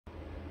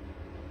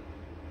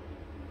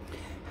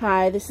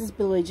Hi, this is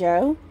Billy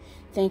Joe.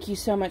 Thank you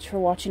so much for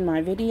watching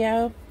my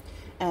video,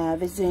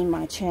 visiting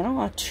my channel.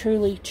 I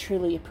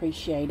truly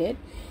appreciate it.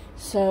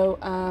 So,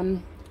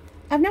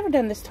 I've never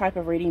done this type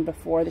of reading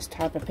before, this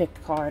type of pick a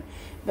card,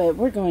 but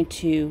we're going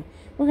to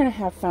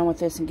have fun with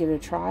this and give it a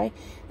try.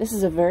 This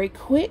is a very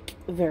quick,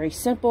 very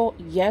simple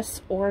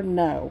yes or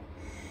no.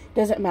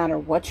 Doesn't matter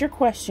what your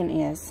question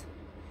is.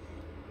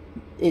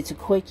 It's a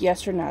quick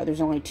yes or no.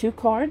 There's only 2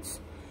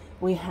 cards.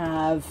 We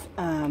have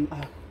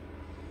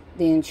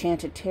the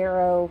Enchanted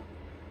Tarot,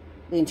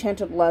 the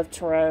Enchanted Love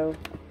Tarot,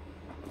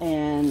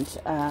 and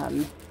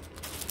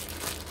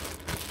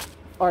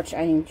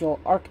Archangel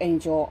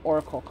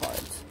Oracle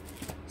cards.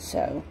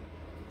 So,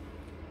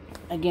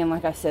 again,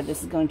 like I said,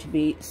 this is going to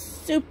be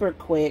super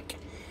quick.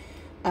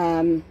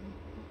 So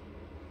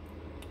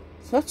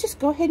let's just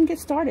go ahead and get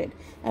started.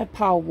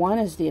 Pile 1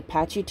 is the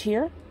Apache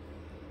tier.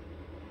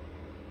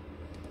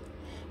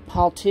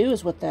 Pile 2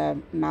 is with the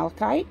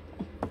Malachite.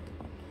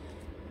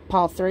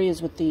 Pile 3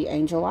 is with the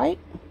Angelite.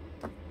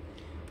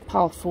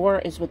 Pile 4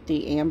 is with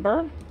the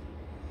Amber.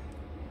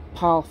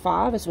 Pile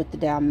 5 is with the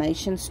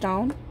Dalmatian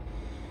Stone.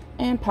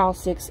 And Pile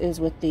 6 is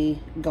with the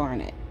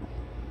Garnet.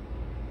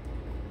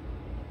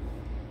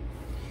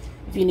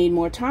 If you need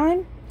more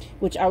time,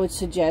 which I would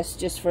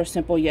suggest just for a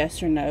simple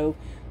yes or no,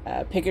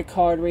 pick a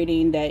card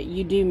reading that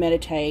you do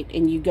meditate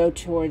and you go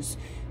towards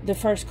the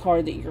first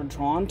card that you're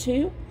drawn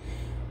to.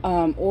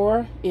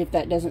 Or if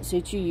that doesn't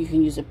suit you, you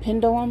can use a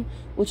pendulum,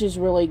 which is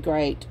really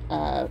great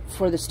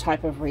for this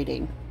type of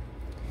reading.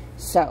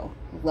 So,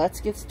 let's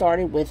get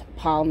started with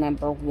pile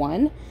number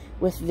 1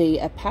 with the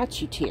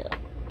Apache tier.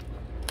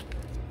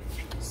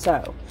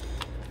 So,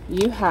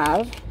 you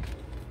have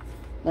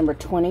number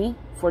 20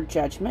 for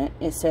Judgment.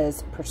 It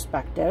says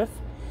Perspective.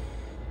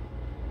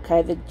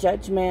 Okay, the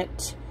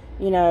Judgment,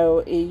 you know,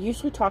 it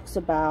usually talks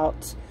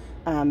about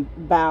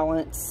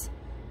balance,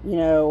 you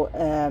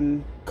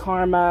know,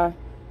 karma,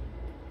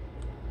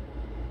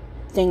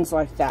 things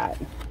like that.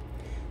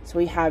 So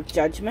we have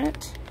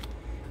Judgment,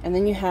 and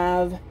then you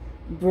have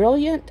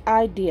Brilliant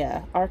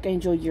Idea,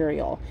 Archangel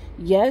Uriel.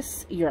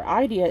 Yes, your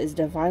idea is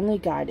divinely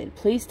guided.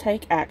 Please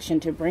take action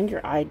to bring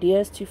your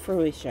ideas to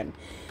fruition.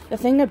 The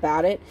thing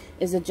about it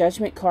is the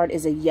Judgment card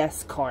is a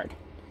yes card.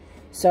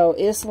 So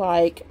it's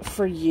like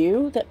for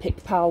you that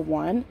picked pile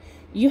 1,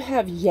 you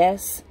have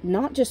yes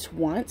not just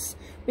once,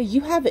 but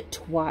you have it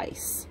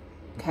twice.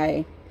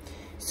 Okay,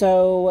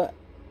 so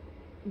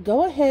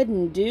go ahead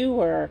and do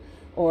or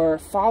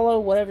follow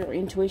whatever your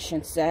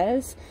intuition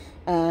says,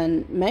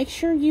 and make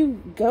sure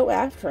you go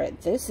after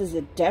it. This is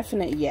a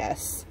definite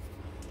yes.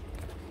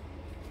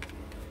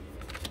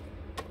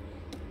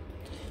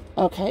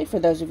 Okay, for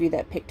those of you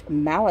that picked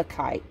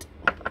Malachite,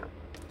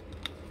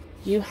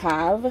 you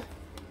have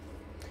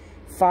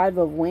 5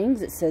 of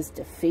Wings. It says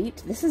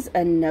Defeat. This is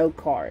a no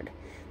card.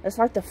 That's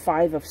like the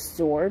 5 of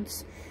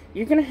Swords.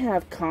 You're going to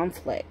have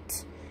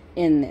conflict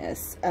in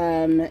this.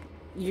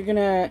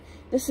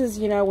 This is,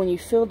 you know, when you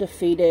feel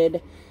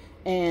defeated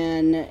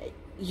and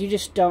you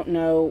just don't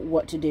know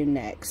what to do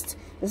next.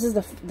 This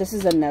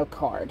is a no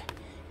card.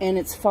 And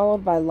it's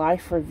followed by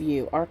Life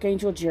Review,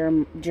 Archangel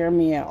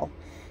Jeremiel.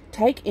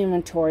 Take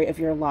inventory of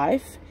your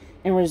life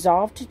and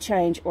resolve to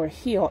change or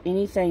heal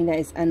anything that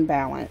is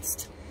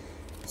unbalanced.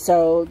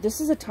 So this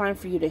is a time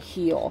for you to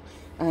heal.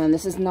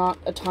 This is not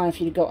a time for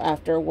you to go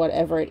after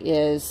whatever it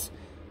is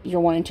you're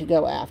wanting to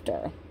go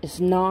after. It's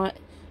not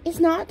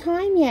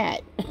time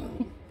yet.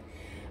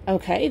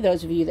 Okay,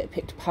 those of you that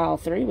picked pile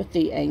 3 with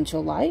the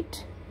Angel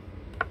Light,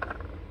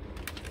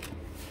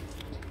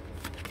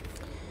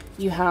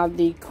 you have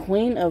the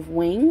Queen of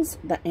Wings,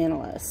 the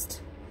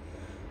Analyst.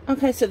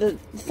 Okay, so the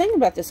thing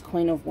about this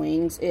Queen of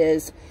Wings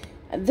is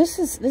this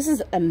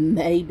is a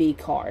maybe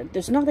card.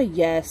 There's not a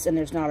yes and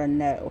there's not a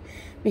no,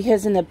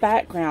 because in the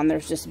background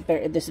there's just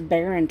this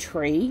barren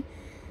tree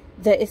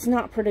that it's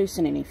not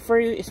producing any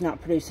fruit, it's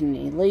not producing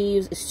any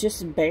leaves, it's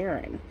just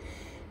barren.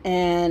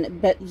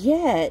 But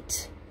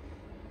yet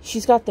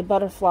she's got the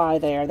butterfly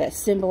there that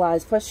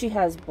symbolizes, plus she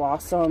has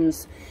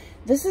blossoms.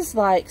 This is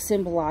like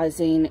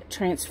symbolizing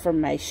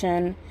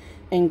transformation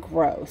and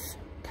growth.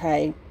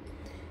 Okay,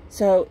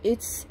 so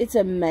it's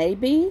a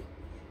maybe.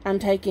 I'm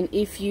taking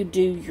if you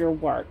do your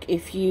work,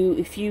 if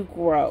you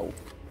grow.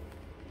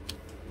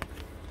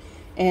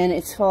 And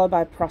it's followed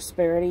by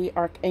Prosperity,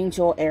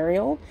 Archangel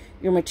Ariel.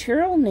 Your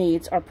material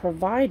needs are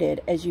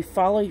provided as you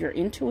follow your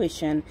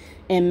intuition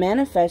and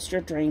manifest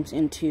your dreams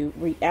into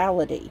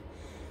reality.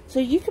 So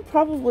you could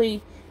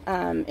probably,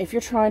 if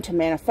you're trying to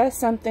manifest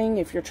something,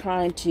 if you're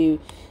trying to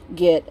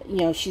get, you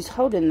know, she's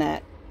holding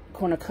that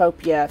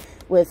cornucopia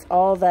with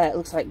all that,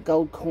 looks like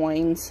gold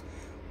coins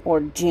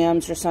or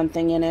gems or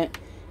something in it.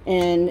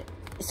 And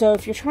so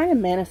if you're trying to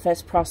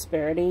manifest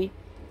prosperity,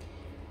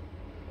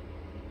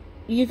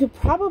 you could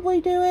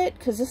probably do it,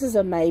 because this is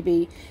a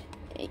maybe.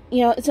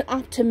 You know, it's an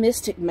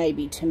optimistic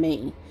maybe to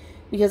me,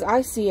 because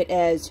I see it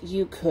as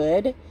you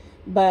could,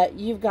 but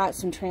you've got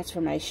some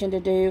transformation to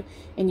do,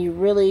 and you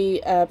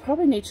really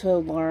probably need to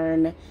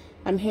learn.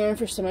 I'm hearing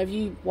for some of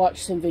you,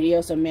 watch some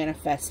videos of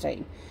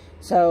manifesting.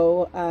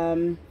 So,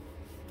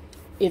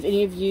 if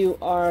any of you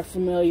are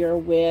familiar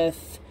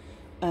with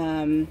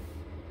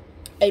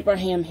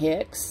Abraham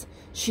Hicks,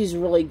 she's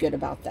really good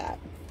about that,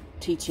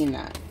 teaching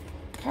that.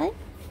 Okay?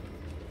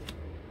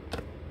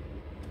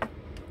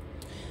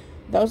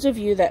 Those of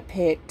you that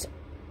picked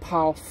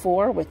pile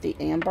 4 with the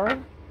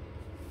amber,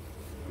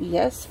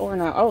 yes or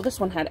no? Oh, this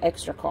one had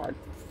extra card.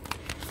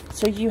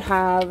 So you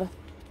have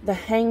the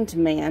Hanged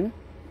Man.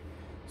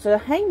 So the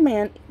Hanged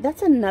Man,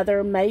 that's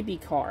another maybe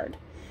card.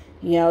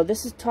 You know,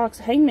 this is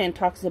Hanged Man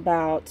talks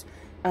about,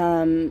 you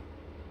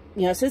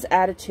know, it says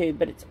attitude,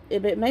 but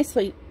it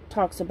basically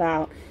talks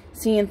about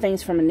seeing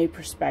things from a new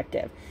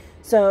perspective.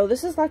 So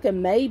this is like a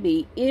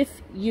maybe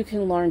if you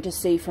can learn to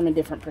see from a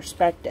different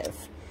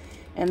perspective.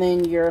 And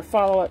then your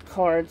follow-up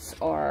cards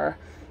are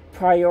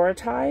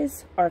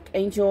Prioritize,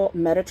 Archangel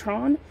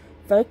Metatron,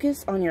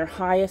 focus on your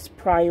highest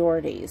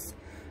priorities.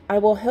 I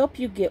will help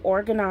you get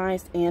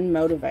organized and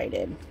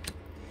motivated.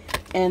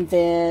 And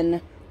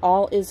then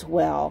All is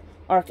Well,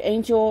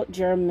 Archangel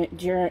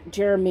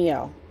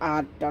Jeremiah.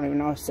 I don't even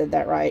know if I said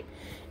that right.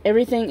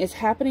 Everything is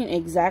happening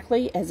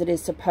exactly as it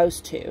is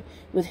supposed to.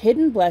 With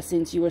hidden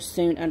blessings, you will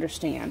soon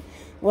understand.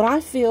 What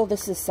I feel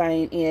this is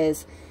saying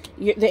is,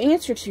 the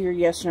answer to your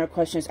yes or no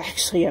question is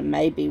actually a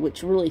maybe,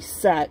 which really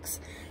sucks.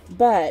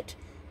 But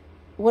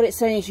what it's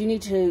saying is you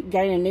need to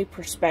gain a new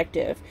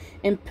perspective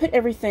and put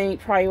everything,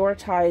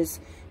 prioritize,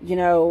 you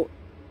know,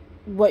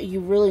 what you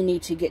really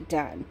need to get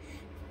done.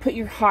 Put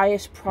your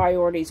highest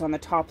priorities on the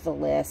top of the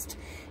list.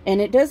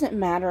 And it doesn't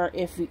matter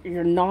if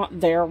you're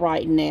not there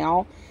right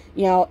now.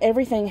 You know,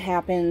 everything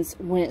happens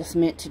when it's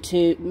meant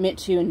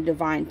to in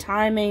divine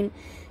timing.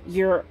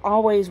 You're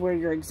always where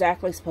you're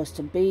exactly supposed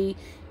to be.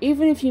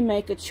 Even if you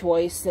make a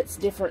choice that's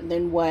different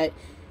than what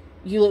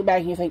you look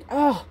back and you think,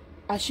 oh,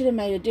 I should have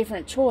made a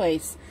different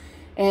choice.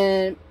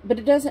 But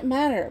it doesn't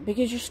matter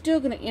because you're still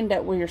going to end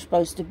up where you're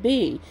supposed to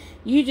be.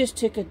 You just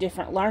took a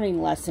different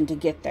learning lesson to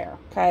get there,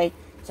 okay?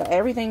 So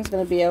everything's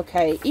going to be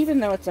okay, even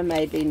though it's a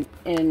maybe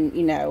in,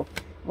 you know,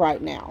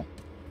 right now.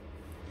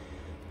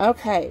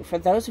 Okay, for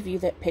those of you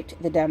that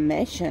picked the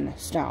Dalmatian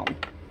stone,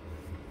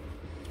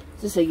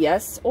 is this a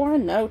yes or a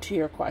no to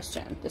your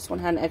question? This one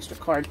had an extra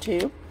card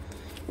too.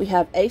 We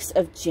have Ace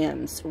of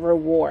Gems,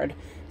 Reward.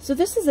 So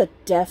this is a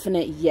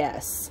definite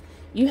yes.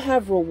 You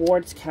have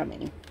rewards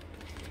coming.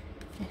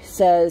 It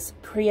says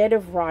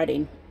creative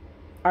writing,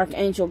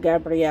 Archangel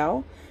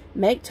Gabriel.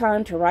 Make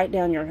time to write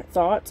down your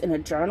thoughts in a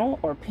journal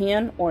or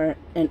pen or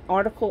an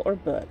article or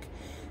book.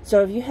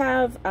 So if you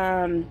have,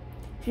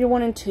 if you're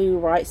wanting to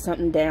write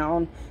something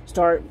down,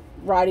 start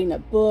writing a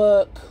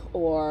book,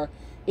 or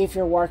if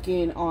you're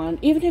working on,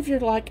 even if you're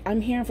like,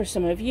 I'm hearing for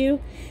some of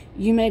you,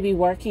 you may be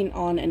working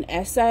on an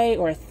essay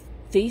or a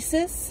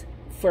thesis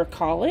for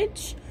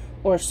college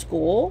or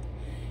school.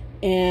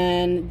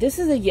 And this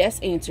is a yes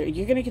answer.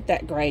 You're going to get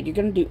that grade. You're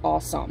going to do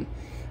awesome.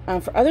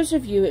 For others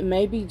of you, it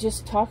may be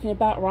just talking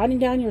about writing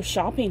down your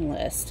shopping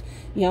list.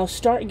 You know,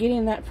 start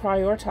getting that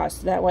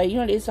prioritized. That way, you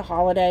know, it is the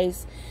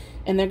holidays,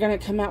 and they're going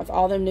to come out with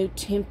all the new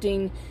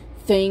tempting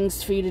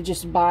things for you to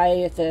just buy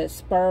at the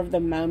spur of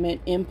the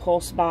moment,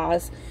 impulse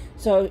buys.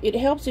 So it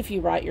helps if you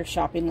write your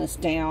shopping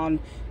list down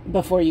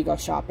before you go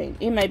shopping.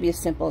 It may be as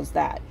simple as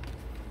that.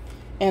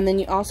 And then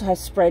you also have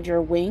Spread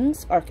Your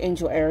Wings,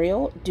 Archangel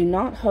Ariel. Do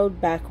not hold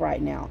back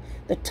right now.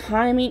 The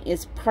timing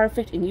is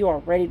perfect and you are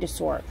ready to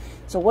soar.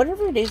 So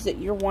whatever it is that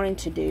you're wanting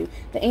to do,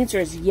 the answer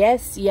is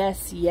yes,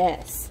 yes,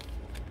 yes.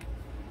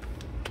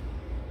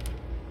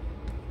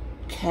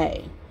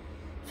 Okay.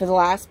 For the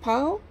last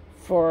pile,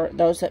 for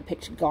those that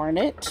picked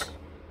Garnet,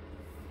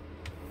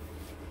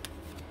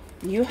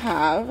 you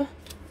have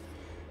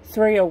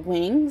Three of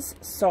Wings,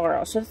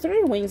 Sorrow. So the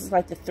Three of Wings is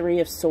like the Three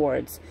of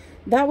Swords.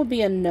 That would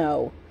be a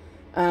no.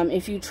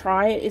 If you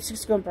try it, it's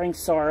just going to bring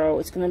sorrow.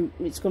 It's going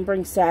to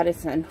bring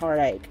sadness and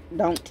heartache.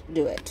 Don't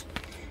do it.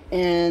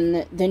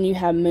 And then you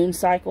have Moon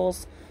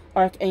Cycles,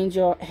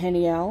 Archangel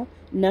Haniel.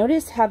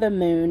 Notice how the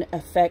moon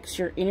affects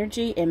your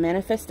energy and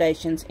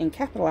manifestations and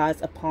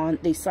capitalize upon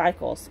these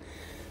cycles.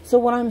 So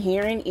what I'm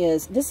hearing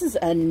is this is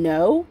a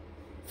no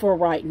for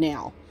right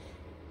now.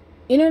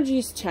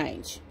 Energies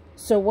change.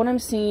 So what I'm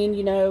seeing,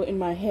 you know, in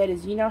my head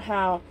is, you know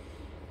how,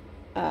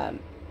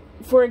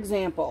 for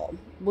example,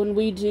 when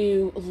we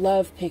do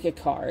love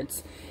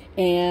pick-a-cards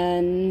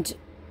and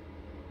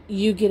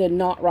you get a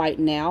not right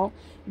now,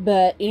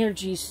 but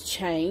energies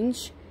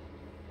change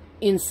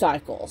in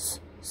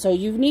cycles. So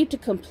you need to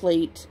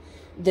complete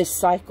this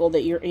cycle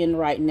that you're in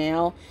right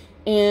now,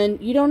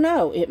 and you don't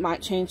know, it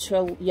might change to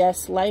a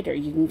yes later.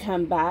 You can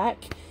come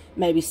back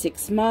maybe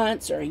 6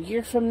 months or a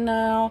year from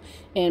now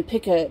and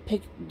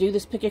do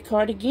this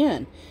pick-a-card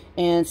again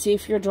and see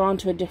if you're drawn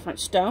to a different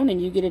stone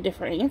and you get a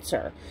different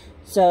answer.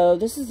 So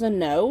this is a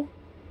no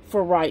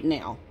for right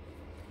now.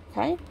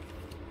 Okay,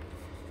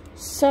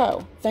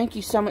 so thank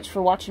you so much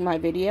for watching my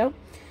video.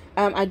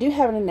 I do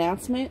have an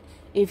announcement.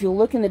 If you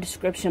look in the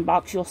description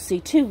box, you'll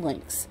see 2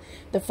 links.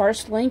 The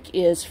first link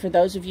is for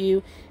those of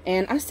you,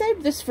 and I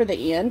saved this for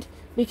the end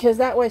because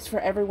that way it's for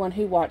everyone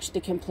who watched the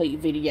complete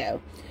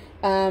video.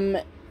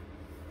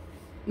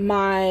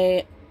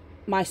 My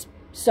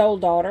soul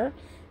daughter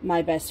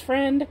my best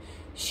friend.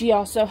 She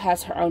also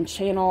has her own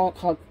channel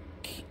called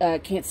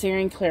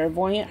Cancerian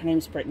Clairvoyant. Her name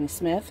is Brittany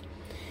Smith.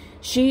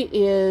 She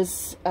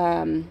is,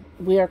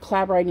 we are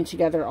collaborating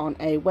together on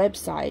a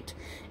website,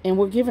 and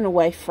we're giving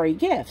away free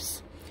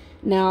gifts.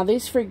 Now,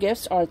 these free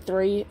gifts are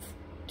 3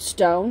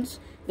 stones.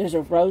 There's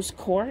a rose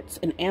quartz,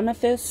 an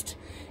amethyst,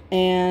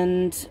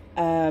 and,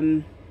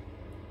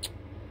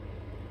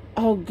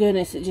 oh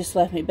goodness, it just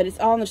left me, but it's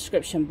all in the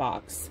description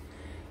box.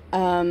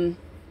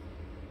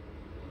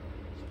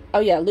 Oh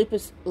yeah,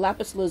 lapis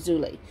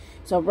lazuli.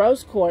 So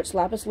rose quartz,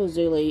 lapis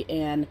lazuli,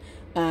 and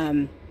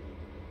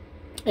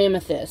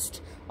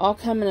amethyst all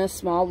come in a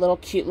small little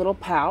cute little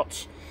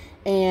pouch,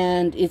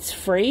 and it's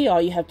free. All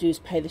you have to do is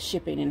pay the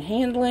shipping and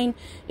handling.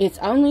 It's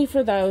only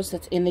for those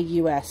that's in the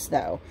US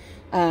though.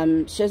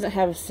 She doesn't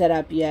have it set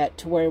up yet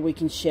to where we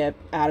can ship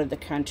out of the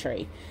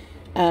country.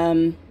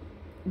 There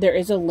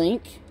is a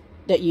link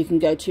that you can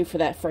go to for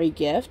that free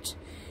gift.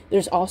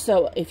 There's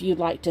also, if you'd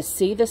like to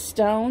see the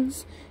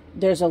stones,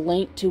 there's a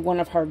link to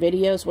one of her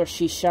videos where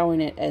she's showing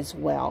it as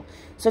well.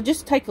 So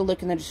just take a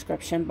look in the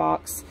description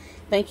box.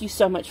 Thank you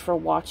so much for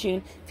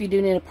watching. If you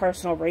do need a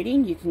personal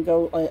reading, you can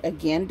go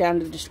again down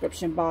to the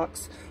description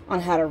box on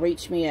how to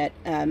reach me at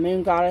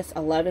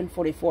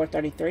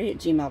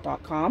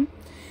moongoddess114433@gmail.com.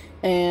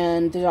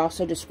 And there's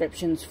also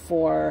descriptions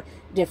for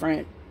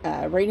different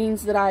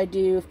readings that I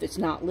do. If it's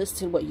not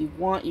listed what you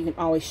want, you can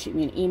always shoot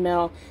me an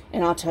email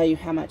and I'll tell you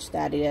how much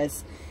that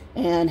is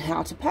and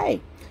how to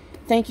pay.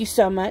 Thank you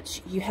so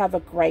much. You have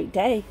a great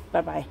day.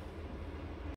 Bye-bye.